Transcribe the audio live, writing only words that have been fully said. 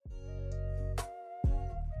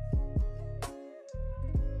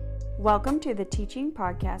Welcome to the teaching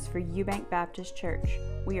podcast for Eubank Baptist Church.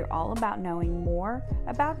 We are all about knowing more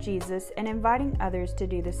about Jesus and inviting others to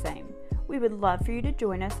do the same. We would love for you to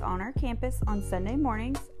join us on our campus on Sunday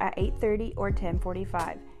mornings at 8:30 or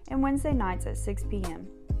 10:45 and Wednesday nights at 6 p.m.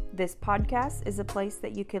 This podcast is a place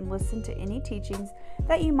that you can listen to any teachings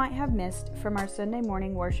that you might have missed from our Sunday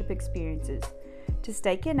morning worship experiences. To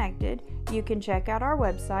stay connected, you can check out our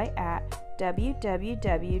website at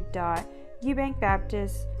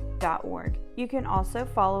www.eubankbaptist.org. You can also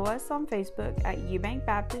follow us on Facebook at Eubank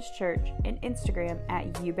Baptist Church and Instagram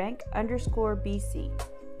at Eubank_BC.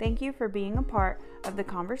 Thank you for being a part of the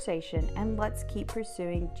conversation, and let's keep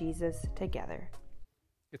pursuing Jesus together.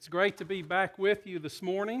 It's great to be back with you this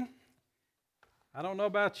morning. I don't know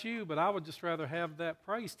about you, but I would just rather have that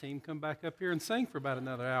praise team come back up here and sing for about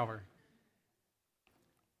another hour.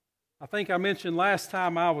 I think I mentioned last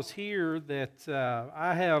time I was here that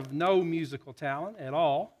I have no musical talent at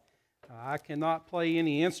all. I cannot play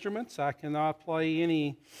any instruments. I cannot play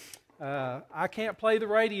any. I can't play the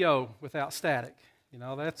radio without static. You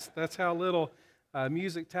know, that's how little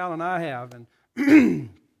music talent I have. And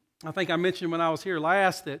I think I mentioned when I was here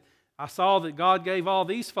last that I saw that God gave all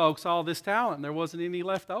these folks all this talent, and there wasn't any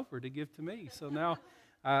left over to give to me. So now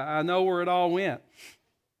I know where it all went.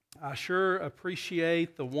 I sure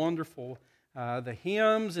appreciate the wonderful, the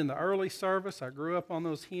hymns in the early service. I grew up on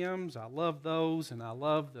those hymns. I love those, and I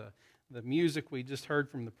love the music we just heard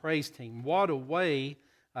from the praise team. What a way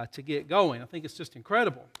to get going. I think it's just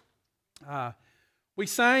incredible. We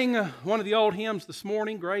sang one of the old hymns this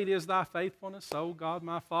morning, Great is Thy Faithfulness, O God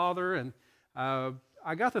my Father, and I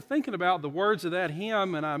got to thinking about the words of that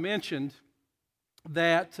hymn, and I mentioned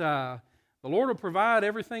that the Lord will provide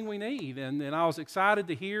everything we need. And I was excited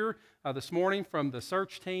to hear this morning from the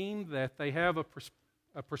search team that they have a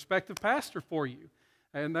prospective pastor for you.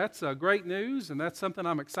 And that's great news, and that's something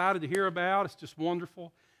I'm excited to hear about. It's just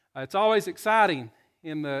wonderful. It's always exciting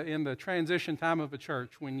in the transition time of a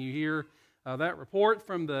church when you hear that report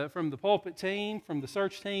from the pulpit team, from the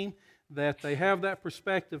search team, that they have that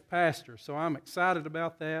prospective pastor. So I'm excited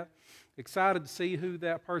about that, excited to see who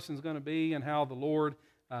that person's going to be and how the Lord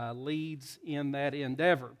leads in that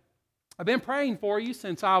endeavor. I've been praying for you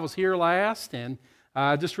since I was here last, and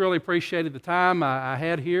I just really appreciated the time I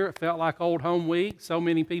had here. It felt like Old Home Week. So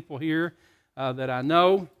many people here that I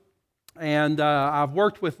know, and I've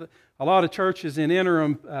worked with a lot of churches in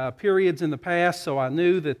interim periods in the past, so I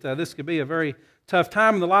knew that this could be a very tough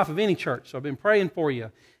time in the life of any church. So I've been praying for you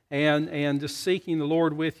and just seeking the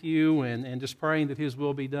Lord with you and just praying that His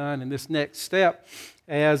will be done in this next step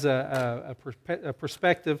as a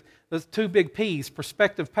prospective, those two big P's,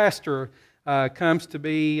 prospective pastor comes to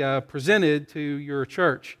be presented to your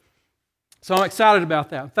church. So I'm excited about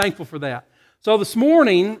that. I'm thankful for that. So this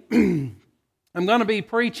morning, I'm going to be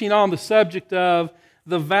preaching on the subject of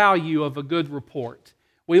the value of a good report.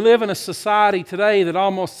 We live in a society today that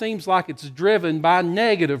almost seems like it's driven by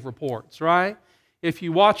negative reports, right? If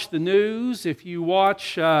you watch the news, if you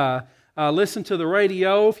listen to the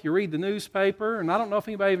radio, if you read the newspaper, and I don't know if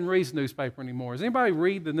anybody even reads the newspaper anymore. Does anybody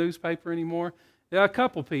read the newspaper anymore? Yeah, a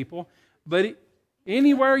couple people. But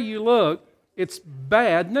anywhere you look, it's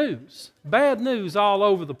bad news. Bad news all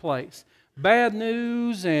over the place. Bad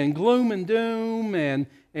news and gloom and doom and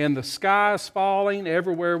the sky is falling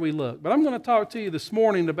everywhere we look. But I'm going to talk to you this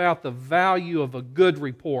morning about the value of a good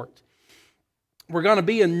report. We're going to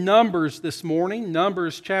be in Numbers this morning,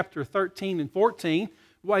 Numbers chapter 13 and 14,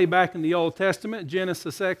 way back in the Old Testament,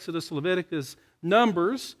 Genesis, Exodus, Leviticus,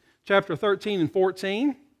 Numbers, chapter 13 and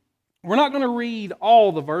 14. We're not going to read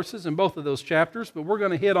all the verses in both of those chapters, but we're going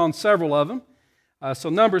to hit on several of them. So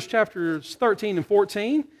Numbers chapters 13 and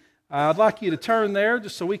 14, I'd like you to turn there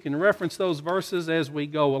just so we can reference those verses as we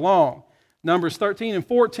go along. Numbers 13 and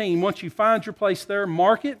 14, once you find your place there,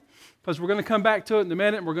 mark it, because we're going to come back to it in a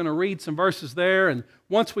minute, and we're going to read some verses there, and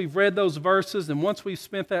once we've read those verses, and once we've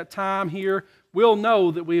spent that time here, we'll know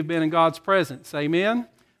that we've been in God's presence. Amen?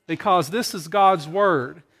 Because this is God's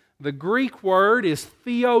Word. The Greek word is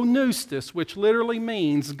theopneustos, which literally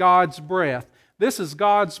means God's breath. This is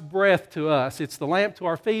God's breath to us. It's the lamp to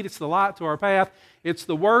our feet. It's the light to our path. It's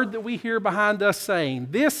the word that we hear behind us saying,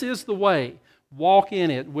 this is the way. Walk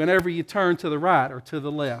in it whenever you turn to the right or to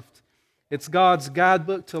the left. It's God's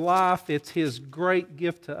guidebook to life. It's His great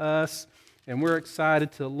gift to us, and we're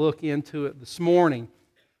excited to look into it this morning.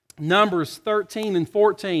 Numbers 13 and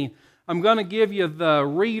 14. I'm going to give you the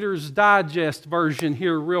Reader's Digest version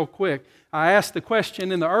here real quick. I asked the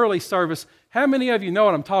question in the early service, how many of you know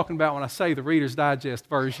what I'm talking about when I say the Reader's Digest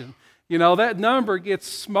version? You know, that number gets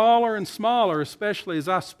smaller and smaller, especially as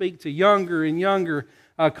I speak to younger and younger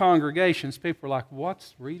congregations. People are like,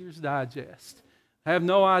 what's Reader's Digest? I have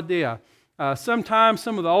no idea. Sometimes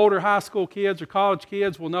some of the older high school kids or college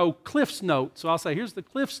kids will know Cliff's Notes. So I'll say, here's the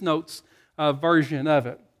Cliff's Notes version of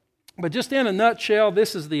it. But just in a nutshell,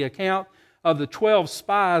 this is the account of the 12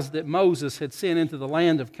 spies that Moses had sent into the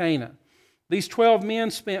land of Canaan. These 12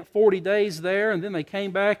 men spent 40 days there, and then they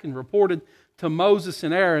came back and reported to Moses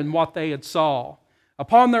and Aaron what they had saw.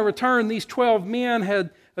 Upon their return, these 12 men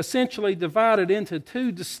had essentially divided into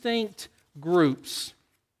two distinct groups.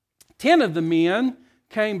 10 of the men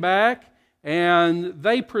came back and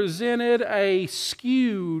they presented a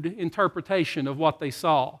skewed interpretation of what they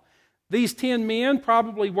saw. These 10 men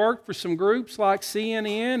probably worked for some groups like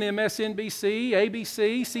CNN, MSNBC,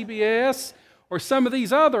 ABC, CBS, or some of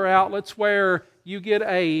these other outlets where you get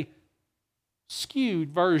a skewed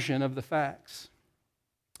version of the facts.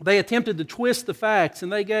 They attempted to twist the facts, and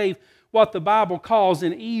they gave what the Bible calls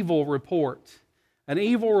an evil report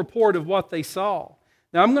of what they saw.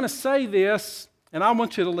 Now, I'm going to say this, and I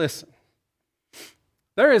want you to listen.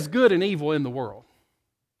 There is good and evil in the world.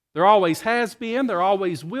 There always has been, there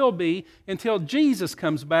always will be. Until Jesus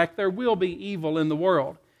comes back, there will be evil in the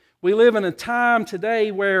world. We live in a time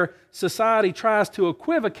today where society tries to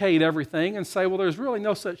equivocate everything and say, well, there's really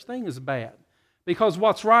no such thing as bad. Because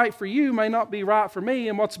what's right for you may not be right for me,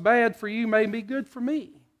 and what's bad for you may be good for me.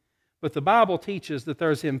 But the Bible teaches that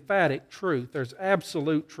there's emphatic truth. There's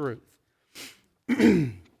absolute truth.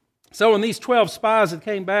 So when these 12 spies that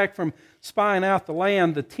came back from spying out the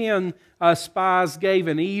land, the 10 spies gave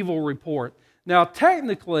an evil report. Now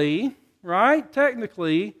technically,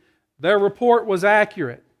 their report was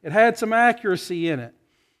accurate. It had some accuracy in it.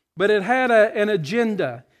 But it had an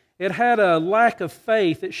agenda. It had a lack of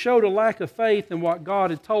faith. It showed a lack of faith in what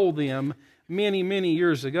God had told them many, many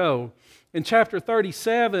years ago. In chapter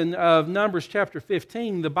 37 of Numbers chapter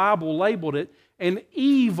 15, the Bible labeled it an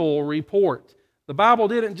evil report. The Bible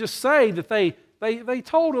didn't just say that they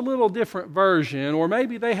told a little different version, or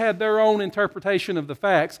maybe they had their own interpretation of the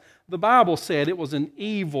facts. The Bible said it was an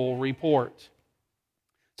evil report.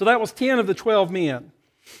 So that was 10 of the 12 men.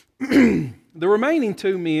 The remaining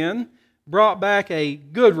 2 men brought back a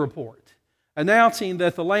good report, announcing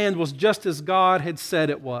that the land was just as God had said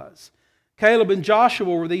it was. Caleb and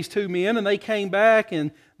Joshua were these 2 men, and they came back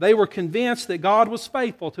and they were convinced that God was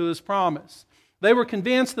faithful to His promise. They were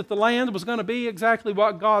convinced that the land was going to be exactly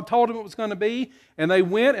what God told them it was going to be, and they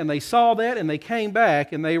went and they saw that and they came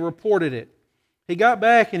back and they reported it. He got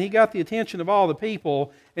back and he got the attention of all the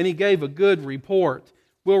people and he gave a good report.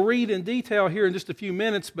 We'll read in detail here in just a few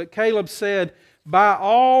minutes, but Caleb said, by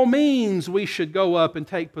all means we should go up and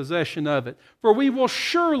take possession of it, for we will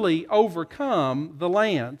surely overcome the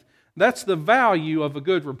land. That's the value of a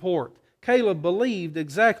good report. Caleb believed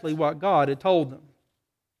exactly what God had told them.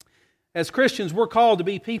 As Christians, we're called to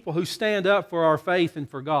be people who stand up for our faith and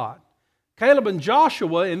for God. Caleb and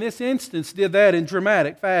Joshua, in this instance, did that in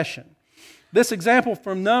dramatic fashion. This example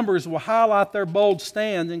from Numbers will highlight their bold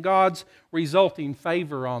stand and God's resulting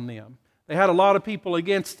favor on them. They had a lot of people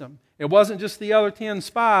against them. It wasn't just the other 10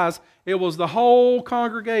 spies, it was the whole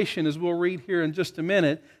congregation, as we'll read here in just a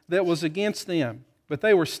minute, that was against them. But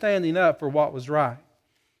they were standing up for what was right.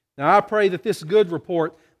 Now I pray that this good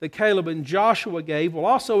report that Caleb and Joshua gave will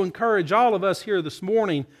also encourage all of us here this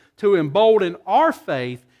morning to embolden our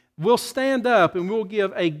faith. We'll stand up and we'll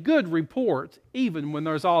give a good report even when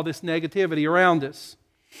there's all this negativity around us.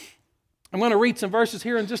 I'm going to read some verses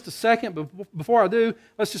here in just a second, but before I do,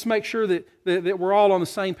 let's just make sure that we're all on the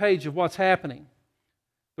same page of what's happening.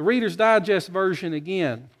 The Reader's Digest version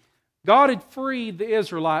again. God had freed the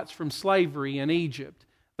Israelites from slavery in Egypt.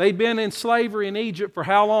 They'd been in slavery in Egypt for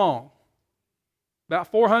how long? About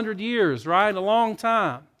 400 years, right? A long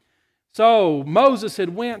time. So Moses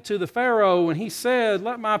had went to the Pharaoh and he said,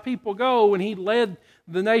 let my people go, and he led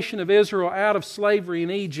the nation of Israel out of slavery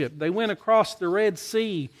in Egypt. They went across the Red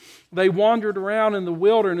Sea. They wandered around in the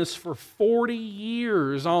wilderness for 40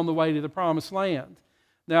 years on the way to the Promised Land.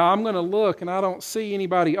 Now I'm going to look and I don't see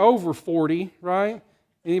anybody over 40, right?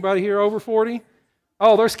 Anybody here over 40?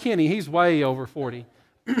 Oh, there's Kenny. He's way over 40.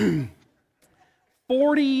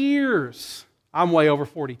 40 years. I'm way over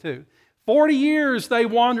 42. 40 years they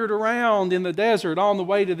wandered around in the desert on the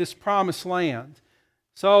way to this Promised Land.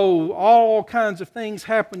 So all kinds of things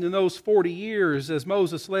happened in those 40 years as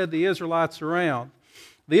Moses led the Israelites around.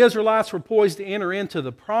 The Israelites were poised to enter into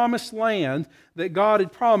the Promised Land that God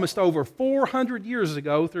had promised over 400 years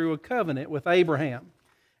ago through a covenant with Abraham.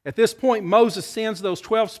 At this point, Moses sends those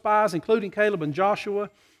 12 spies, including Caleb and Joshua,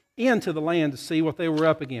 into the land to see what they were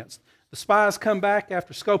up against. The spies come back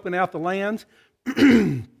after scoping out the land,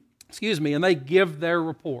 excuse me, and they give their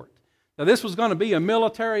report. Now, this was going to be a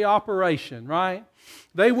military operation, right?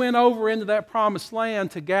 They went over into that promised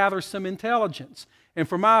land to gather some intelligence. And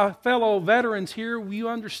for my fellow veterans here, you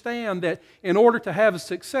understand that in order to have a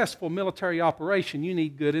successful military operation, you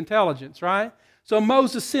need good intelligence, right? So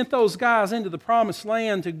Moses sent those guys into the promised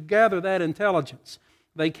land to gather that intelligence.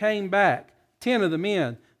 They came back. 10 of the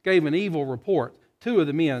men gave an evil report. 2 of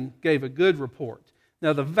the men gave a good report.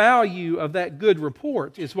 Now, the value of that good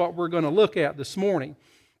report is what we're going to look at this morning.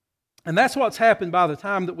 And that's what's happened by the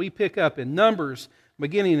time that we pick up in Numbers,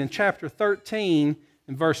 beginning in chapter 13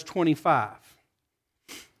 and verse 25.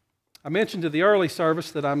 I mentioned to the early service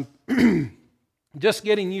that I'm just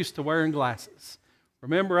getting used to wearing glasses.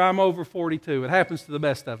 Remember, I'm over 42. It happens to the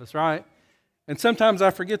best of us, right? And sometimes I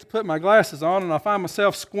forget to put my glasses on, and I find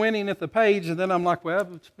myself squinting at the page, and then I'm like, well,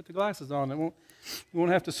 just put the glasses on. You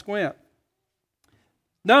won't have to squint.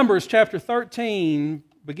 Numbers chapter 13,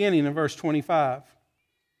 beginning in verse 25.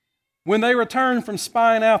 When they returned from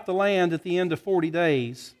spying out the land at the end of 40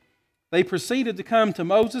 days, they proceeded to come to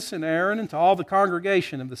Moses and Aaron and to all the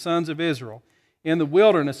congregation of the sons of Israel in the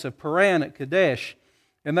wilderness of Paran at Kadesh.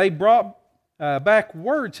 And they brought back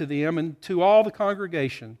word to them and to all the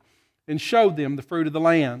congregation and showed them the fruit of the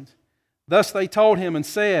land. Thus they told him and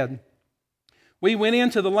said, we went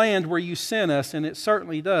into the land where you sent us, and it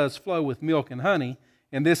certainly does flow with milk and honey,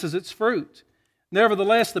 and this is its fruit.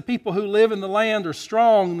 Nevertheless, the people who live in the land are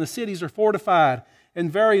strong, and the cities are fortified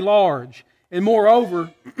and very large. And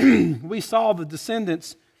moreover, we saw the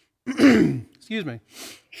descendants, we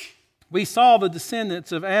saw the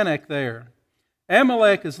descendants of Anak there.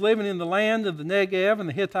 Amalek is living in the land of the Negev, and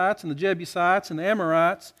the Hittites and the Jebusites and the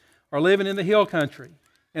Amorites are living in the hill country.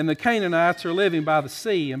 And the Canaanites are living by the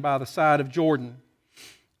sea and by the side of Jordan.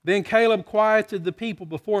 Then Caleb quieted the people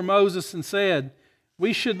before Moses and said,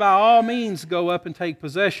 we should by all means go up and take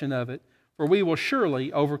possession of it, for we will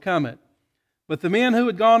surely overcome it. But the men who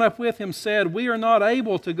had gone up with him said, we are not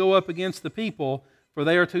able to go up against the people, for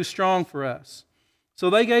they are too strong for us. So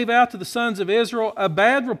they gave out to the sons of Israel a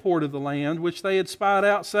bad report of the land which they had spied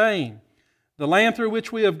out, saying, the land through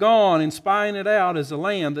which we have gone in spying it out is a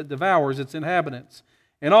land that devours its inhabitants,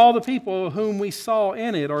 and all the people whom we saw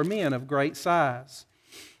in it are men of great size.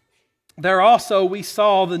 There also we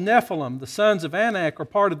saw the Nephilim, the sons of Anak are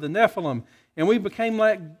part of the Nephilim, and we became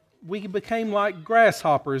like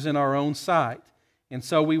grasshoppers in our own sight, and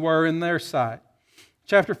so we were in their sight.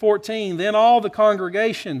 Chapter 14, then all the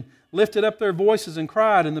congregation lifted up their voices and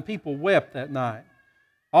cried, and the people wept that night.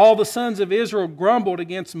 All the sons of Israel grumbled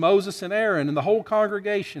against Moses and Aaron, and the whole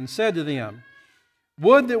congregation said to them,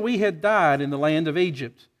 would that we had died in the land of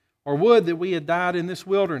Egypt, or would that we had died in this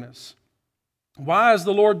wilderness. Why is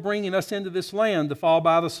the Lord bringing us into this land to fall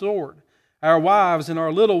by the sword? Our wives and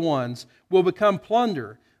our little ones will become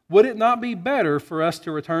plunder. Would it not be better for us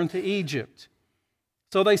to return to Egypt?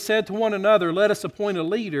 So they said to one another, let us appoint a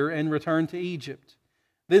leader and return to Egypt.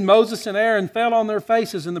 Then Moses and Aaron fell on their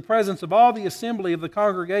faces in the presence of all the assembly of the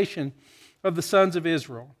congregation of the sons of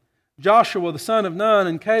Israel. Joshua the son of Nun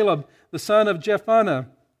and Caleb the son of Jephunneh,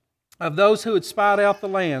 of those who had spied out the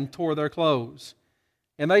land, tore their clothes.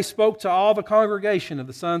 And they spoke to all the congregation of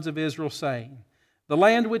the sons of Israel, saying, the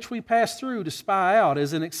land which we passed through to spy out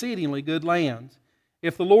is an exceedingly good land.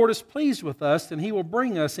 If the Lord is pleased with us, then He will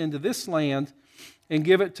bring us into this land and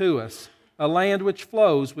give it to us, a land which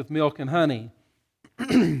flows with milk and honey.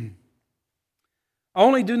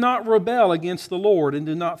 Only do not rebel against the Lord, and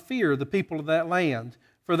do not fear the people of that land,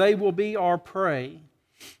 for they will be our prey.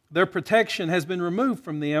 Their protection has been removed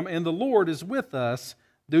from them, and the Lord is with us.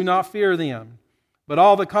 Do not fear them. But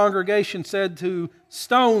all the congregation said to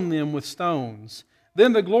stone them with stones.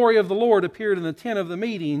 Then the glory of the Lord appeared in the tent of the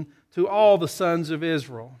meeting to all the sons of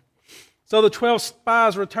Israel. So the 12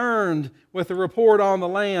 spies returned with a report on the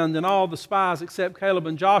land, and all the spies except Caleb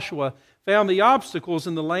and Joshua found the obstacles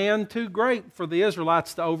in the land too great for the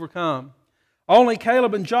Israelites to overcome. Only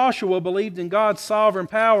Caleb and Joshua believed in God's sovereign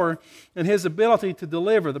power and His ability to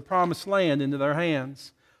deliver the promised land into their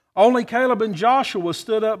hands. Only Caleb and Joshua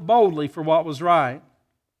stood up boldly for what was right.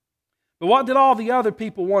 But what did all the other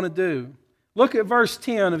people want to do? Look at verse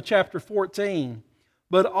 10 of chapter 14.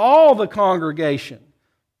 But all the congregation.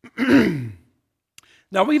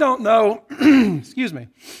 Now we don't know, excuse me,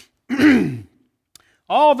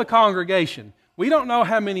 all the congregation. We don't know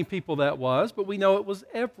how many people that was, but we know it was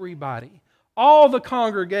everybody. All the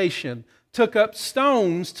congregation took up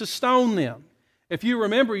stones to stone them. If you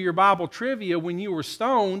remember your Bible trivia, when you were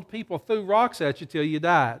stoned, people threw rocks at you till you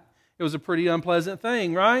died. It was a pretty unpleasant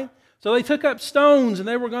thing, right? So they took up stones and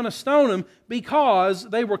they were going to stone them because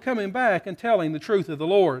they were coming back and telling the truth of the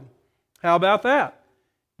Lord. How about that?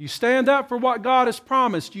 You stand up for what God has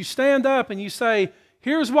promised. You stand up and you say,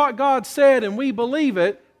 here's what God said and we believe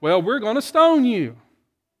it. Well, we're going to stone you.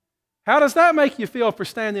 How does that make you feel for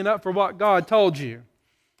standing up for what God told you?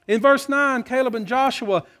 In verse 9, Caleb and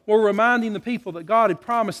Joshua were reminding the people that God had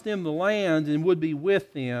promised them the land and would be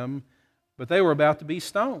with them, but they were about to be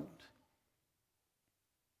stoned.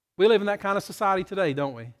 We live in that kind of society today,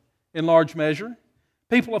 don't we? In large measure.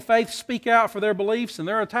 People of faith speak out for their beliefs and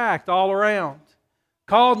they're attacked all around.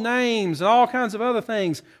 Called names and all kinds of other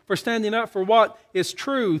things for standing up for what is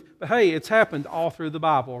truth. But hey, it's happened all through the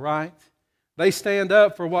Bible, right? They stand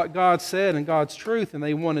up for what God said and God's truth, and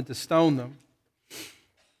they wanted to stone them.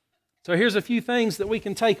 So here's a few things that we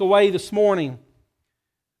can take away this morning.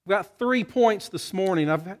 We've got 3 points this morning.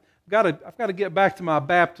 I've got to get back to my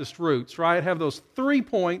Baptist roots, right? Have those 3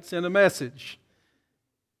 points in a message.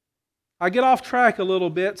 I get off track a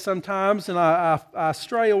little bit sometimes, and I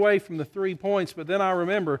stray away from the 3 points, but then I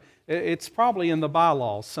remember it's probably in the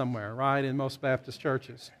bylaws somewhere, right, in most Baptist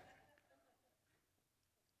churches.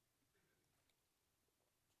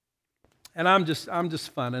 And I'm just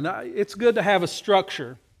fun. And it's good to have a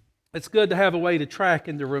structure. It's good to have a way to track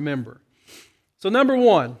and to remember. So number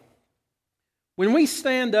 1, when we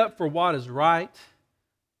stand up for what is right,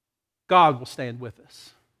 God will stand with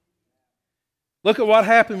us. Look at what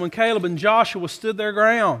happened when Caleb and Joshua stood their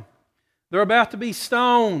ground. They're about to be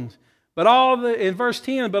stoned. In verse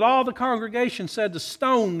 10, but all the congregation said to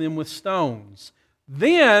stone them with stones.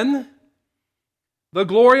 Then the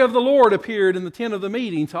glory of the Lord appeared in the tent of the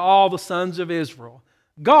meeting to all the sons of Israel.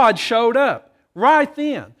 God showed up right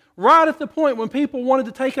then, right at the point when people wanted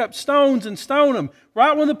to take up stones and stone them,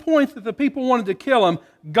 right when the point that the people wanted to kill them,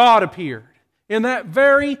 God appeared. In that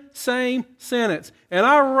very same sentence. And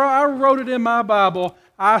I wrote it in my Bible.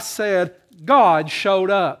 I said, God showed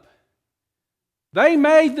up. They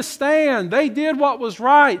made the stand. They did what was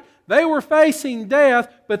right. They were facing death,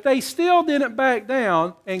 but they still didn't back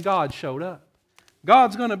down, and God showed up.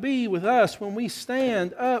 God's going to be with us when we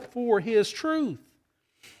stand up for His truth.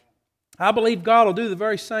 I believe God will do the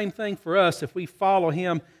very same thing for us if we follow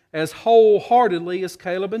Him as wholeheartedly as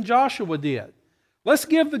Caleb and Joshua did. Let's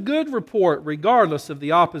give the good report regardless of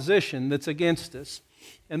the opposition that's against us.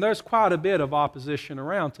 And there's quite a bit of opposition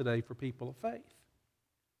around today for people of faith.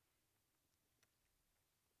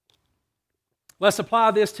 Let's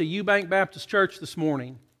apply this to Eubank Baptist Church this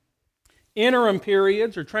morning. Interim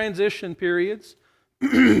periods or transition periods,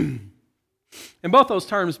 and both those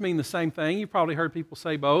terms mean the same thing. You've probably heard people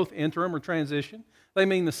say both, interim or transition. They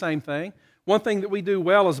mean the same thing. One thing that we do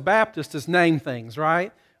well as Baptists is name things,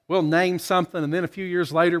 right? We'll name something, and then a few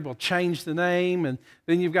years later, we'll change the name, and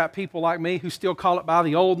then you've got people like me who still call it by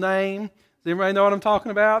the old name. Does anybody know what I'm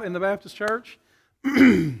talking about in the Baptist church?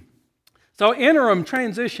 So interim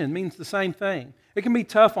transition means the same thing. It can be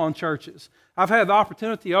tough on churches. I've had the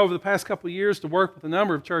opportunity over the past couple of years to work with a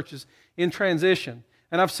number of churches in transition,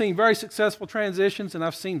 and I've seen very successful transitions, and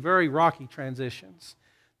I've seen very rocky transitions.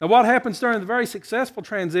 Now, what happens during the very successful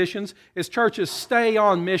transitions is churches stay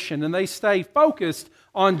on mission and they stay focused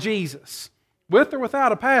on Jesus. With or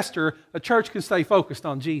without a pastor, a church can stay focused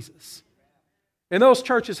on Jesus. And those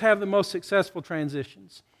churches have the most successful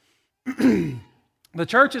transitions. The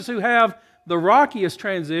churches who have the rockiest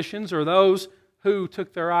transitions are those who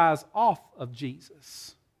took their eyes off of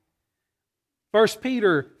Jesus. 1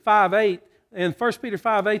 Peter 5:8, in 1 Peter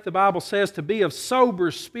 5:8, the Bible says to be of sober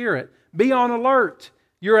spirit, be on alert.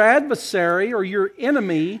 Your adversary or your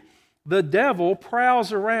enemy, the devil,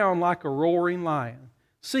 prowls around like a roaring lion,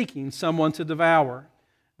 seeking someone to devour.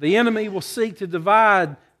 The enemy will seek to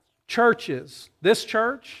divide churches. This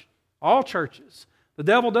church, all churches. The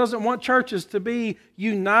devil doesn't want churches to be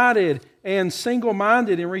united and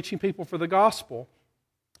single-minded in reaching people for the gospel.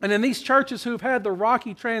 And in these churches who've had the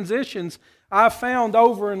rocky transitions, I've found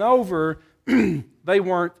over and over, they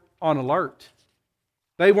weren't on alert.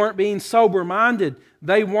 They weren't being sober-minded.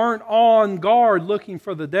 They weren't on guard looking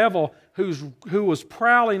for the devil who was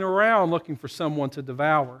prowling around looking for someone to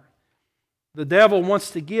devour. The devil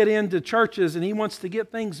wants to get into churches and he wants to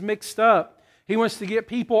get things mixed up. He wants to get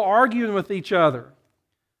people arguing with each other.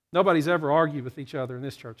 Nobody's ever argued with each other in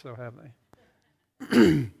this church, though, have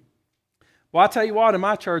they? Well, I tell you what, in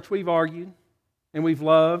my church we've argued and we've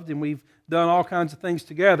loved and we've done all kinds of things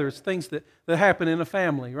together. It's things that happen in a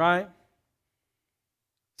family, right?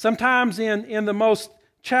 Sometimes in the most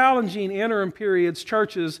challenging interim periods,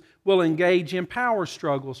 churches will engage in power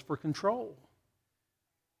struggles for control.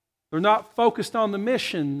 They're not focused on the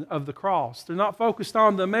mission of the cross. They're not focused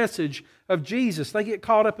on the message of Jesus. They get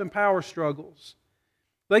caught up in power struggles.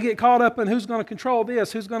 They get caught up in who's going to control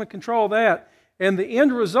this, who's going to control that. And the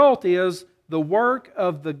end result is the work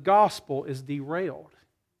of the gospel is derailed.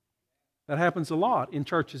 That happens a lot in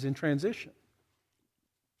churches in transition.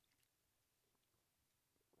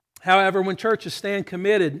 However, when churches stand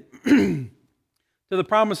committed to the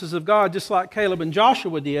promises of God, just like Caleb and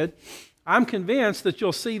Joshua did, I'm convinced that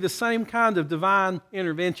you'll see the same kind of divine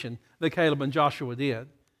intervention that Caleb and Joshua did.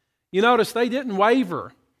 You notice they didn't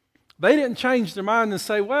waver. They didn't change their mind and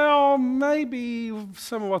say, well, maybe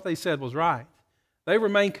some of what they said was right. They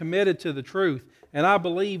remained committed to the truth. And I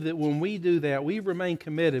believe that when we do that, we remain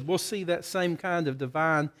committed. We'll see that same kind of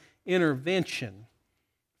divine intervention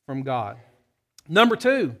from God. Number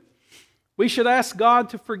 2, we should ask God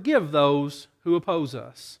to forgive those who oppose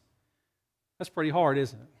us. That's pretty hard,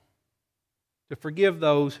 isn't it? To forgive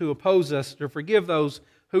those who oppose us, to forgive those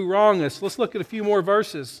who wrong us. Let's look at a few more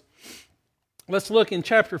verses. Let's look in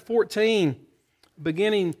chapter 14,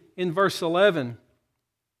 beginning in verse 11.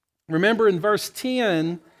 Remember in verse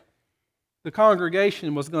 10, the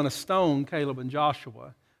congregation was going to stone Caleb and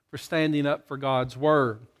Joshua for standing up for God's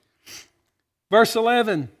word. Verse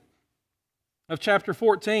 11 of chapter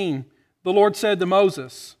 14, the Lord said to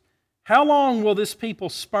Moses, "How long will this people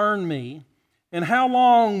spurn me, and how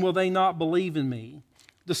long will they not believe in me,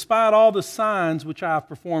 despite all the signs which I have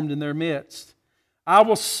performed in their midst? I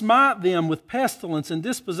will smite them with pestilence and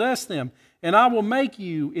dispossess them, and I will make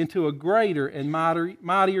you into a greater and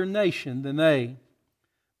mightier nation than they."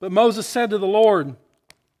 But Moses said to the Lord,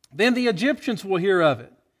 "Then the Egyptians will hear of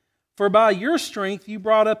it, for by your strength you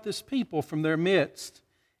brought up this people from their midst,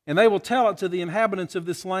 and they will tell it to the inhabitants of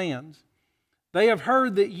this land. They have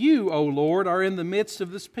heard that you, O Lord, are in the midst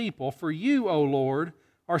of this people, for you, O Lord,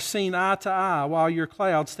 are seen eye to eye while your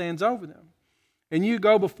cloud stands over them. And you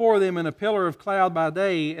go before them in a pillar of cloud by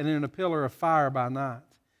day and in a pillar of fire by night.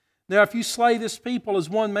 Now if you slay this people as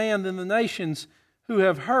one man, then the nations who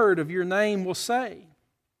have heard of your name will say,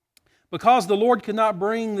 because the Lord could not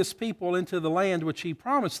bring this people into the land which He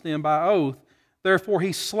promised them by oath, therefore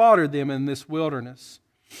He slaughtered them in this wilderness.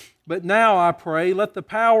 But now, I pray, let the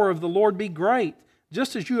power of the Lord be great,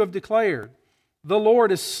 just as you have declared. The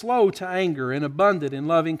Lord is slow to anger and abundant in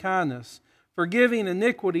loving kindness, forgiving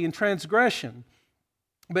iniquity and transgression.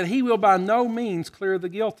 But He will by no means clear the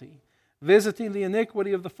guilty, visiting the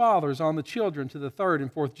iniquity of the fathers on the children to the third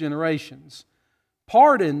and fourth generations.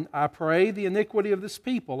 Pardon, I pray, the iniquity of this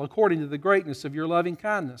people, according to the greatness of your loving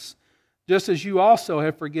kindness, just as you also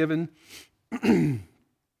have forgiven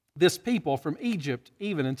this people from Egypt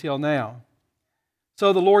even until now."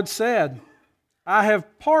 So the Lord said, "I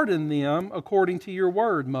have pardoned them according to your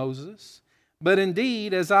word, Moses. But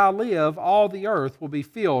indeed, as I live, all the earth will be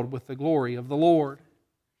filled with the glory of the Lord."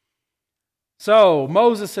 So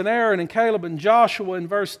Moses and Aaron and Caleb and Joshua in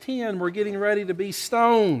verse 10 were getting ready to be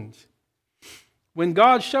stoned. When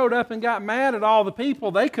God showed up and got mad at all the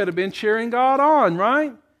people, they could have been cheering God on,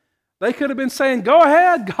 right? They could have been saying, "Go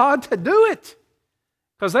ahead, God, to do it."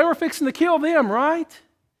 Because they were fixing to kill them, right?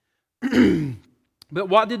 But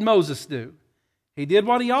what did Moses do? He did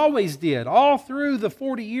what he always did. All through the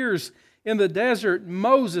 40 years in the desert,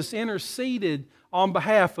 Moses interceded on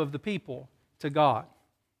behalf of the people to God.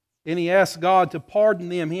 And he asked God to pardon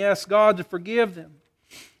them. He asked God to forgive them.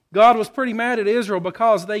 God was pretty mad at Israel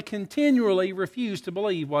because they continually refused to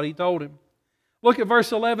believe what He told him. Look at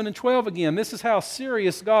verse 11 and 12 again. This is how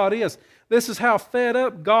serious God is. This is how fed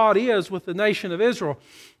up God is with the nation of Israel.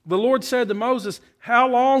 The Lord said to Moses, "How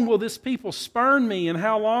long will this people spurn me, and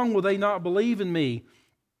how long will they not believe in me,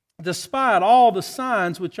 despite all the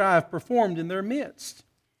signs which I have performed in their midst?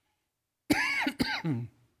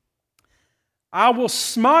 I will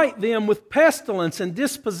smite them with pestilence and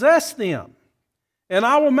dispossess them, and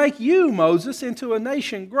I will make you, Moses, into a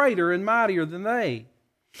nation greater and mightier than they."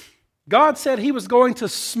 God said He was going to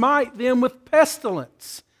smite them with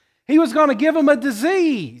pestilence. He was going to give them a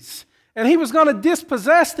disease. And He was going to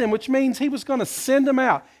dispossess them, which means He was going to send them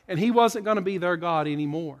out. And He wasn't going to be their God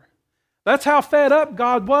anymore. That's how fed up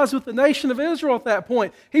God was with the nation of Israel at that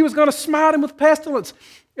point. He was going to smite them with pestilence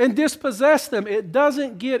and dispossess them. It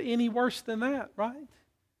doesn't get any worse than that, right?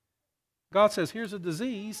 God says, here's a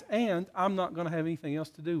disease, and I'm not going to have anything else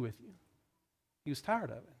to do with you. He was tired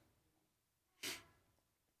of it.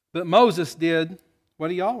 But Moses did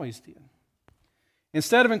what he always did.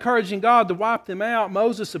 Instead of encouraging God to wipe them out,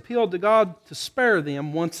 Moses appealed to God to spare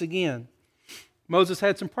them once again. Moses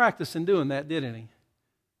had some practice in doing that, didn't he?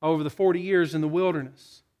 Over the 40 years in the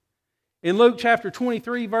wilderness. In Luke chapter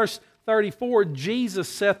 23, verse 34, Jesus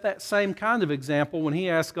set that same kind of example when He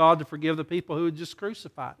asked God to forgive the people who had just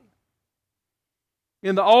crucified Him.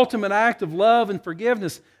 In the ultimate act of love and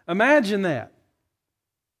forgiveness, imagine that.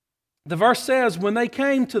 The verse says, when they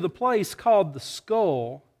came to the place called the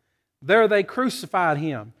skull, there they crucified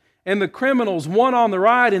Him, and the criminals, one on the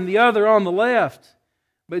right and the other on the left.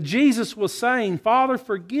 But Jesus was saying, Father,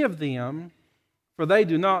 forgive them, for they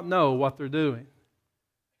do not know what they're doing.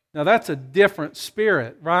 Now that's a different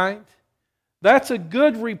spirit, right? That's a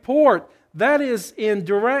good report. That is in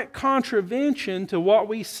direct contravention to what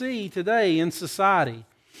we see today in society.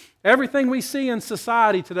 Everything we see in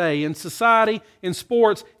society today, in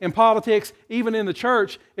sports, in politics, even in the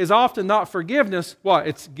church, is often not forgiveness. What?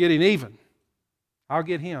 It's getting even. I'll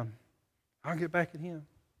get him. I'll get back at him.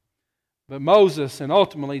 But Moses and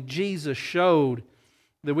ultimately Jesus showed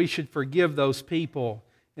that we should forgive those people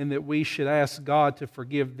and that we should ask God to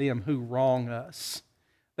forgive them who wrong us.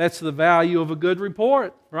 That's the value of a good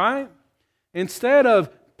report, right? Instead of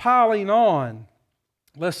piling on,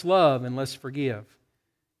 let's love and let's forgive.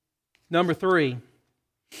 Number 3,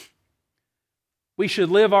 we should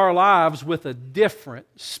live our lives with a different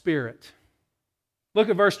spirit. Look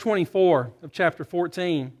at verse 24 of chapter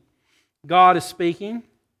 14. God is speaking.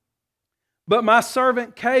 But my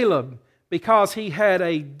servant Caleb, because he had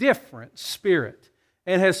a different spirit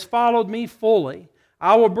and has followed me fully,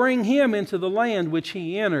 I will bring him into the land which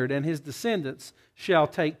he entered, and his descendants shall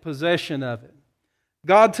take possession of it.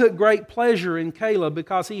 God took great pleasure in Caleb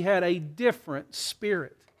because he had a different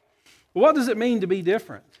spirit. What does it mean to be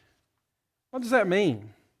different? What does that mean?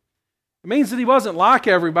 It means that he wasn't like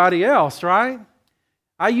everybody else, right?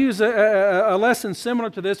 I use a lesson similar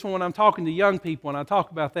to this one when I'm talking to young people, and I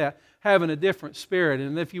talk about that, having a different spirit.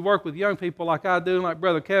 And if you work with young people like I do, and like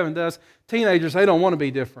Brother Kevin does, teenagers, they don't want to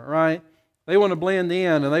be different, right? They want to blend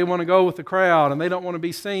in, and they want to go with the crowd, and they don't want to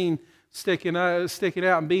be seen sticking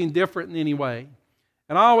out and being different in any way.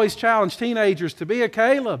 And I always challenge teenagers to be a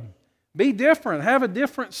Caleb. Be different. Have a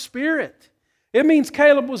different spirit. It means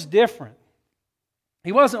Caleb was different.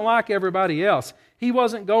 He wasn't like everybody else. He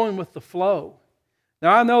wasn't going with the flow.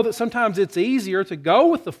 Now, I know that sometimes it's easier to go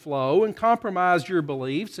with the flow and compromise your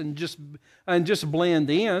beliefs and just blend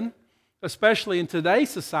in, especially in today's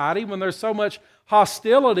society when there's so much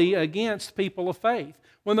hostility against people of faith,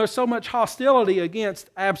 when there's so much hostility against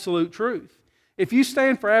absolute truth. If you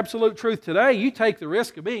stand for absolute truth today, you take the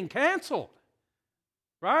risk of being canceled,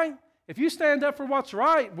 right? If you stand up for what's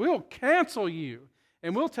right, we'll cancel you,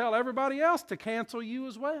 and we'll tell everybody else to cancel you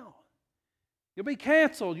as well. You'll be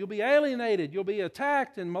canceled, you'll be alienated, you'll be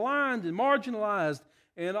attacked and maligned and marginalized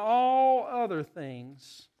and all other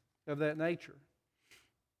things of that nature.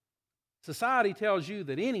 Society tells you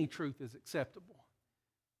that any truth is acceptable.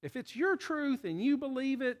 If it's your truth and you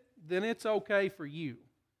believe it, then it's okay for you.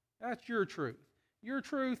 That's your truth. Your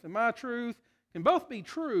truth and my truth can both be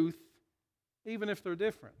truth, even if they're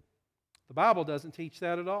different. The Bible doesn't teach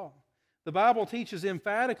that at all. The Bible teaches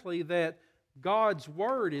emphatically that God's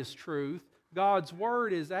Word is truth, God's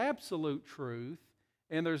Word is absolute truth,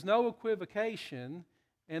 and there's no equivocation,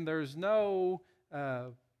 and there's no,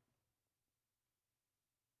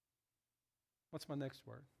 what's my next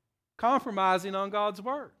word? Compromising on God's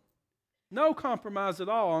Word. No compromise at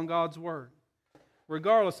all on God's Word,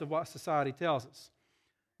 regardless of what society tells us.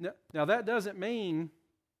 Now that doesn't mean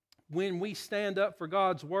when we stand up for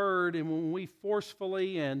God's Word and when we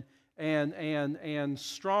forcefully and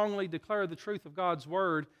strongly declare the truth of God's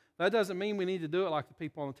Word, that doesn't mean we need to do it like the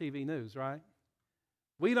people on the TV news, right?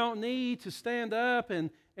 We don't need to stand up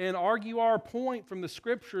and argue our point from the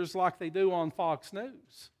Scriptures like they do on Fox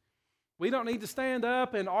News. We don't need to stand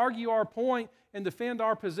up and argue our point and defend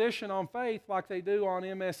our position on faith like they do on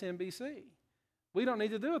MSNBC. We don't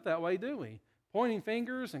need to do it that way, do we? Pointing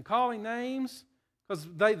fingers and calling names, because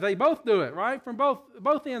they both do it, right? From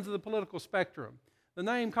both ends of the political spectrum. The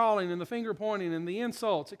name calling and the finger pointing and the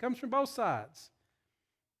insults, it comes from both sides.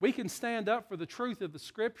 We can stand up for the truth of the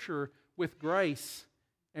Scripture with grace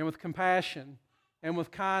and with compassion and with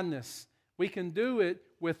kindness. We can do it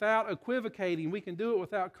without equivocating. We can do it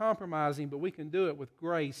without compromising, but we can do it with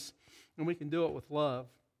grace and we can do it with love.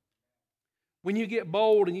 When you get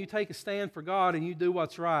bold and you take a stand for God and you do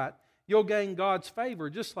what's right, you'll gain God's favor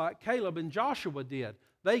just like Caleb and Joshua did.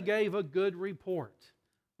 They gave a good report.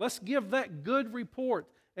 Let's give that good report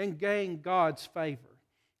and gain God's favor.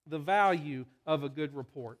 The value of a good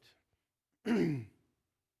report. I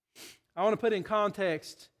want to put in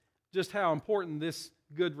context just how important this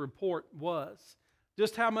good report was.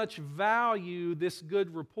 Just how much value this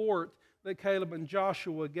good report that Caleb and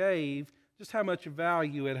Joshua gave, just how much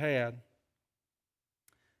value it had.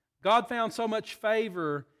 God found so much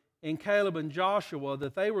favor and Caleb and Joshua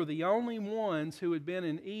that they were the only ones who had been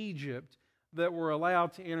in Egypt that were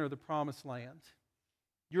allowed to enter the promised land.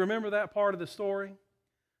 You remember that part of the story?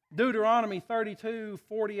 Deuteronomy 32,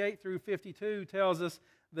 48 through 52 tells us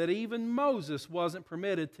that even Moses wasn't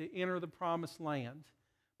permitted to enter the promised land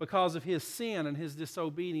because of his sin and his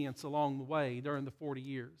disobedience along the way during the 40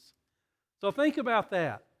 years. So think about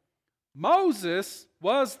that. Moses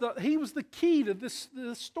was the key to this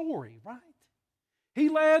story, right? He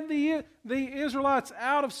led the Israelites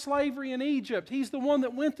out of slavery in Egypt. He's the one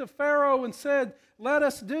that went to Pharaoh and said, "Let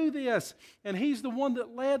us do this." And he's the one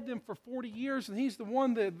that led them for 40 years. And he's the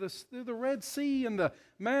one that through the Red Sea and the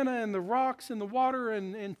manna and the rocks and the water.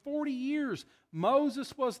 And in 40 years,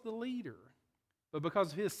 Moses was the leader. But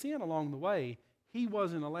because of his sin along the way, he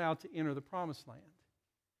wasn't allowed to enter the promised land.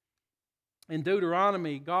 In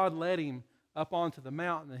Deuteronomy, God led him up onto the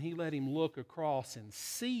mountain and he let him look across and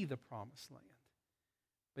see the promised land.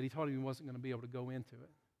 But he told him he wasn't going to be able to go into it.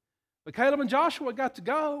 But Caleb and Joshua got to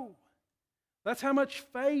go. That's how much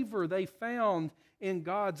favor they found in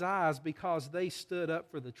God's eyes because they stood up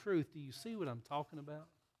for the truth. Do you see what I'm talking about?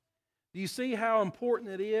 Do you see how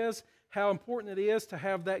important it is? How important it is to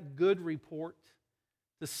have that good report,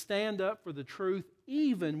 to stand up for the truth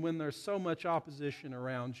even when there's so much opposition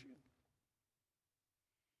around you.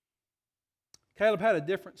 Caleb had a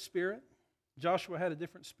different spirit. Joshua had a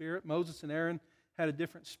different spirit. Moses and Aaron had a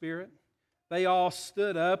different spirit. They all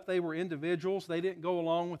stood up. They were individuals. They didn't go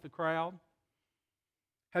along with the crowd.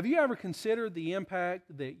 Have you ever considered the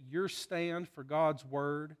impact that your stand for God's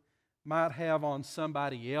Word might have on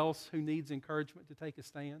somebody else who needs encouragement to take a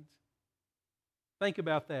stand? Think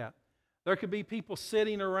about that. There could be people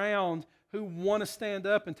sitting around who want to stand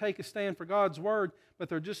up and take a stand for God's Word, but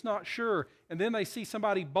they're just not sure. And then they see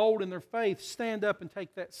somebody bold in their faith stand up and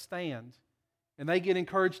take that stand. And they get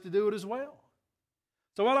encouraged to do it as well.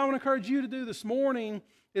 So what I want to encourage you to do this morning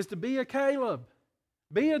is to be a Caleb,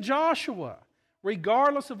 be a Joshua.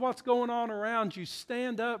 Regardless of what's going on around you,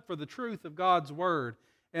 stand up for the truth of God's Word.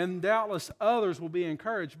 And doubtless others will be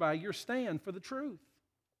encouraged by your stand for the truth.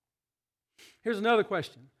 Here's another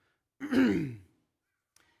question.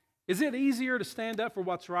 Is it easier to stand up for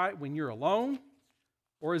what's right when you're alone?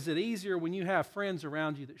 Or is it easier when you have friends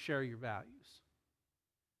around you that share your values?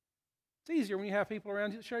 It's easier when you have people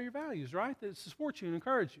around you that share your values, right? That support you and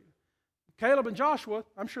encourage you. Caleb and Joshua,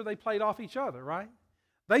 I'm sure they played off each other, right?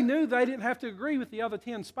 They knew they didn't have to agree with the other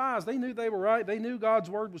 10 spies. They knew they were right. They knew God's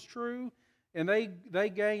Word was true. And they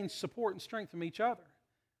gained support and strength from each other.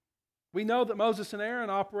 We know that Moses and Aaron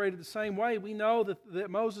operated the same way. We know that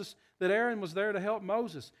Aaron was there to help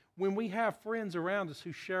Moses. When we have friends around us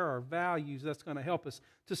who share our values, that's going to help us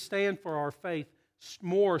to stand for our faith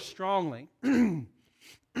more strongly.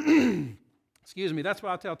 Excuse me, that's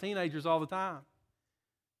what I tell teenagers all the time.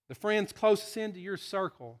 The friends closest into your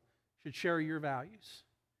circle should share your values.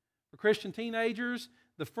 For Christian teenagers,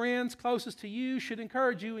 the friends closest to you should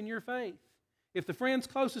encourage you in your faith. If the friends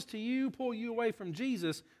closest to you pull you away from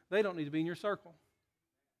Jesus, they don't need to be in your circle.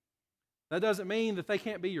 That doesn't mean that they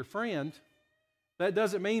can't be your friend. That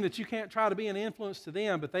doesn't mean that you can't try to be an influence to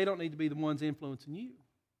them, but they don't need to be the ones influencing you.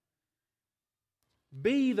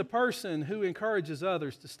 Be the person who encourages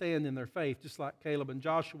others to stand in their faith, just like Caleb and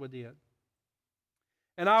Joshua did.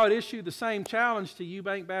 And I would issue the same challenge to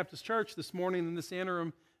Eubank Baptist Church this morning in this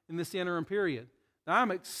interim period. Now,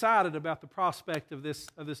 I'm excited about the prospect of this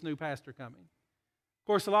new pastor coming. Of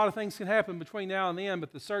course, a lot of things can happen between now and then,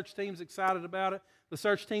 but the search team's excited about it. The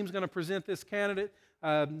search team's going to present this candidate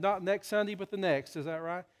not next Sunday, but the next. Is that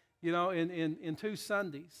right? You know, in 2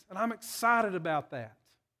 Sundays. And I'm excited about that.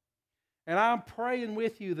 And I'm praying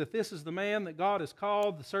with you that this is the man that God has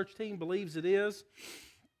called. The search team believes it is.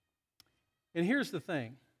 And here's the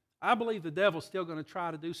thing. I believe the devil's still going to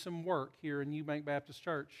try to do some work here in Eubank Baptist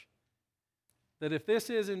Church. That if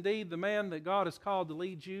this is indeed the man that God has called to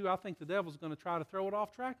lead you, I think the devil's going to try to throw it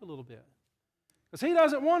off track a little bit. Because he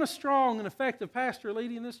doesn't want a strong and effective pastor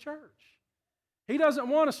leading this church. He doesn't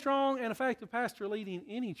want a strong and effective pastor leading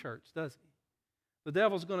any church, does he? The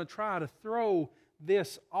devil's going to try to throw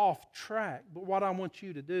this off track. But what I want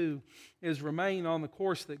you to do is remain on the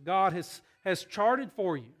course that God has charted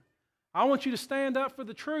for you. I want you to stand up for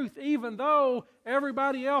the truth, even though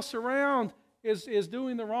everybody else around is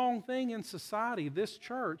doing the wrong thing in society. This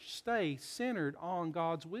church stays centered on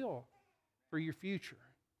God's will for your future.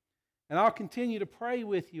 And I'll continue to pray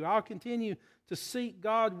with you. I'll continue to seek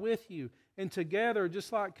God with you. And together,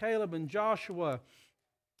 just like Caleb and Joshua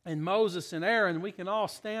and Moses and Aaron, we can all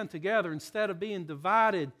stand together instead of being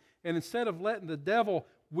divided. And instead of letting the devil,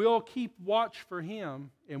 we'll keep watch for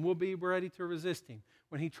him and we'll be ready to resist him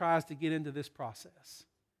when he tries to get into this process.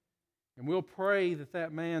 And we'll pray that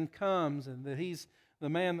that man comes and that he's the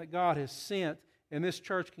man that God has sent, and this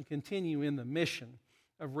church can continue in the mission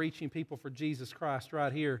of reaching people for Jesus Christ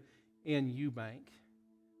right here in Eubank.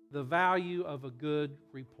 The value of a good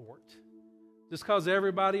report. Just because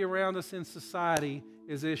everybody around us in society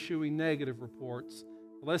is issuing negative reports,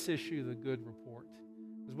 let's issue the good report,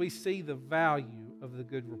 because we see the value of the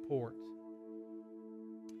good report.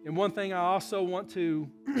 And one thing I also want to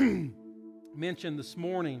mention this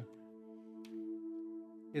morning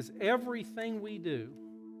is everything we do,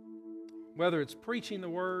 whether it's preaching the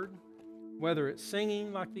Word, whether it's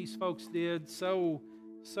singing like these folks did so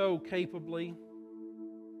capably,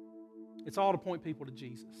 it's all to point people to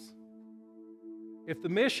Jesus. If the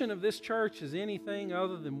mission of this church is anything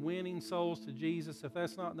other than winning souls to Jesus, if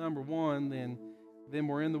that's not number one, then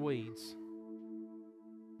we're in the weeds.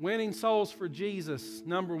 Winning souls for Jesus,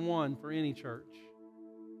 number one for any church.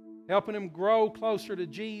 Helping them grow closer to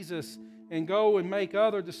Jesus and go and make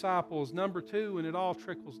other disciples, number two, and it all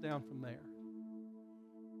trickles down from there.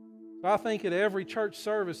 So I think at every church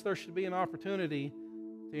service there should be an opportunity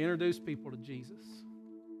to introduce people to Jesus.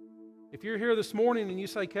 If you're here this morning and you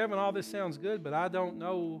say, Kevin, all this sounds good, but I don't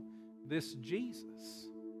know this Jesus,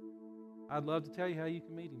 I'd love to tell you how you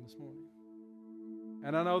can meet Him this morning.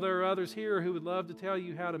 And I know there are others here who would love to tell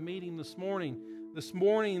you how to meet Him this morning. This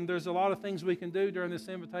morning, there's a lot of things we can do during this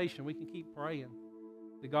invitation. We can keep praying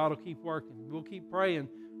that God will keep working. We'll keep praying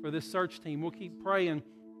for this search team. We'll keep praying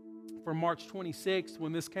for March 26th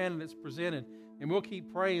when this candidate's presented. And we'll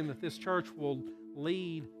keep praying that this church will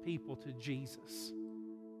lead people to Jesus.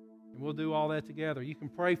 And we'll do all that together. You can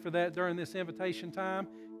pray for that during this invitation time.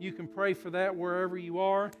 You can pray for that wherever you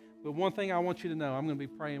are. But one thing I want you to know, I'm going to be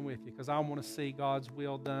praying with you because I want to see God's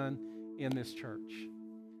will done in this church.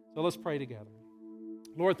 So let's pray together.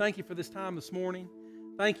 Lord, thank you for this time this morning.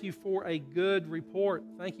 Thank you for a good report.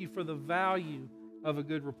 Thank you for the value of a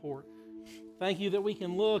good report. Thank you that we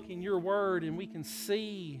can look in your word and we can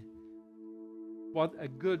see what a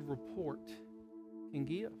good report can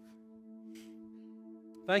give.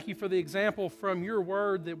 Thank you for the example from your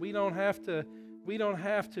word that we don't have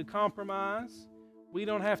to compromise. We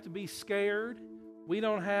don't have to be scared. We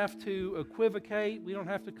don't have to equivocate. We don't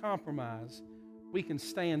have to compromise. We can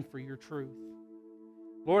stand for your truth.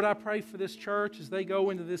 Lord, I pray for this church as they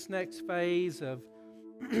go into this next phase of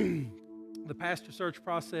the pastor search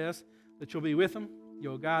process, that you'll be with them,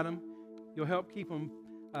 you'll guide them, you'll help keep them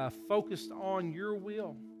focused on your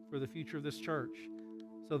will for the future of this church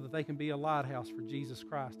so that they can be a lighthouse for Jesus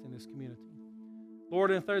Christ in this community.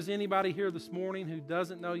 Lord, if there's anybody here this morning who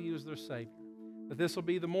doesn't know you as their Savior, that this will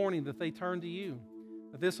be the morning that they turn to you,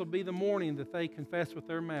 that this will be the morning that they confess with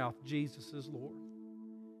their mouth, Jesus is Lord.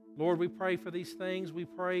 Lord, we pray for these things. We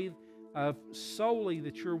pray solely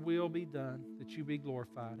that your will be done, that you be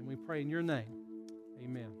glorified. And we pray in your name.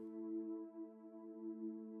 Amen.